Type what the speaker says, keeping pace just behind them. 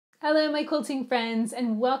Hello my quilting friends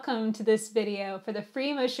and welcome to this video for the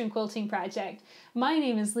Free Motion Quilting Project. My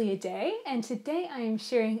name is Leah and today I am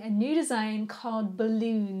sharing a new design called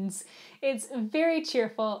balloons. It's very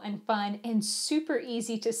cheerful and fun and super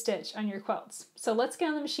easy to stitch on your quilts. So let's get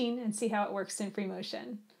on the machine and see how it works in free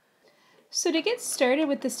motion. So to get started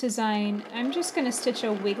with this design, I'm just going to stitch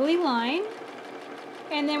a wiggly line,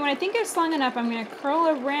 and then when I think it's long enough, I'm going to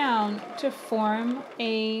curl around to form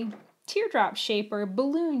a teardrop shape or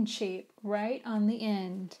balloon shape right on the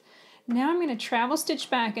end. Now I'm going to travel stitch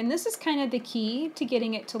back, and this is kind of the key to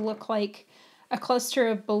getting it to look like a cluster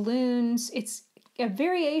of balloons. It's a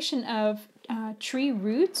variation of tree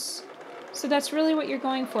roots, so that's really what you're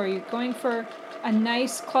going for. You're going for a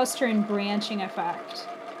nice cluster and branching effect.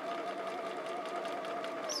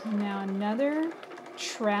 So now another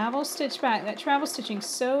travel stitch back. That travel stitching is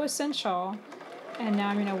so essential. And now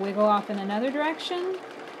I'm going to wiggle off in another direction.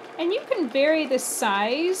 And you can vary the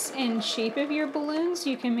size and shape of your balloons.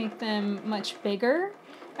 You can make them much bigger,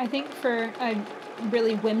 I think, for a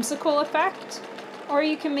really whimsical effect. Or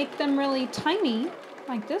you can make them really tiny,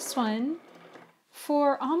 like this one,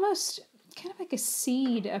 for almost kind of like a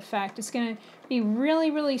seed effect. It's going to be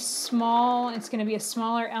really, really small. It's going to be a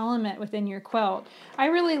smaller element within your quilt. I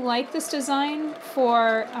really like this design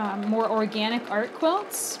for more organic art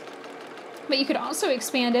quilts, but you could also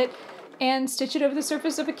expand it and stitch it over the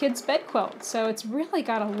surface of a kid's bed quilt. So it's really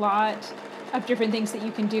got a lot of different things that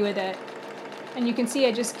you can do with it. And you can see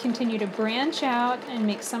I just continue to branch out and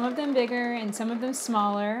make some of them bigger and some of them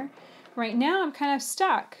smaller. Right now I'm kind of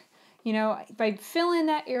stuck. You know, if I fill in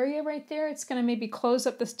that area right there, it's going to maybe close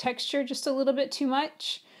up this texture just a little bit too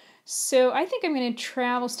much. So I think I'm going to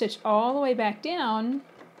travel stitch all the way back down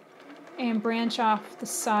and branch off the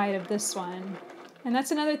side of this one. And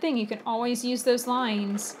that's another thing, you can always use those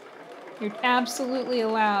lines. You're absolutely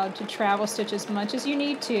allowed to travel stitch as much as you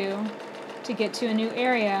need to get to a new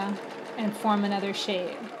area and form another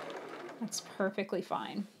shape. That's perfectly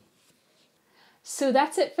fine. So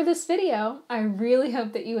that's it for this video. I really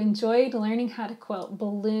hope that you enjoyed learning how to quilt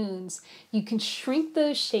balloons. You can shrink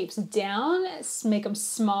those shapes down, make them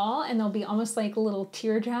small, and they'll be almost like little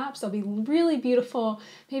teardrops. They'll be really beautiful,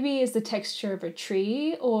 maybe as the texture of a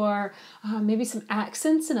tree, or maybe some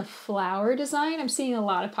accents in a flower design. I'm seeing a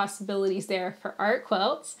lot of possibilities there for art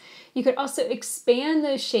quilts. You could also expand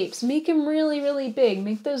those shapes, make them really, really big,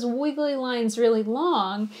 make those wiggly lines really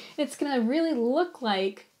long. It's gonna really look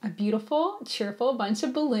like a beautiful, cheerful bunch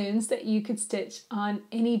of balloons that you could stitch on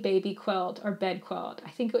any baby quilt or bed quilt. I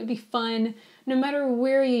think it would be fun no matter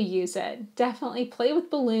where you use it. Definitely play with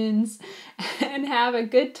balloons and have a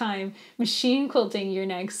good time machine quilting your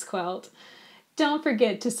next quilt. Don't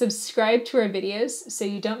forget to subscribe to our videos so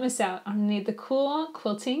you don't miss out on any of the cool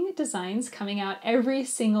quilting designs coming out every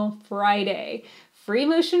single Friday. Free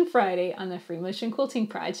Motion Friday on the Free Motion Quilting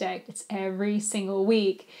Project. It's every single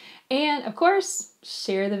week. And of course,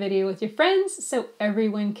 share the video with your friends so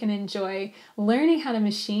everyone can enjoy learning how to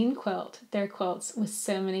machine quilt their quilts with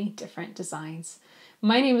so many different designs.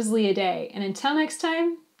 My name is Leah, and until next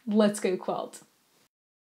time, let's go quilt.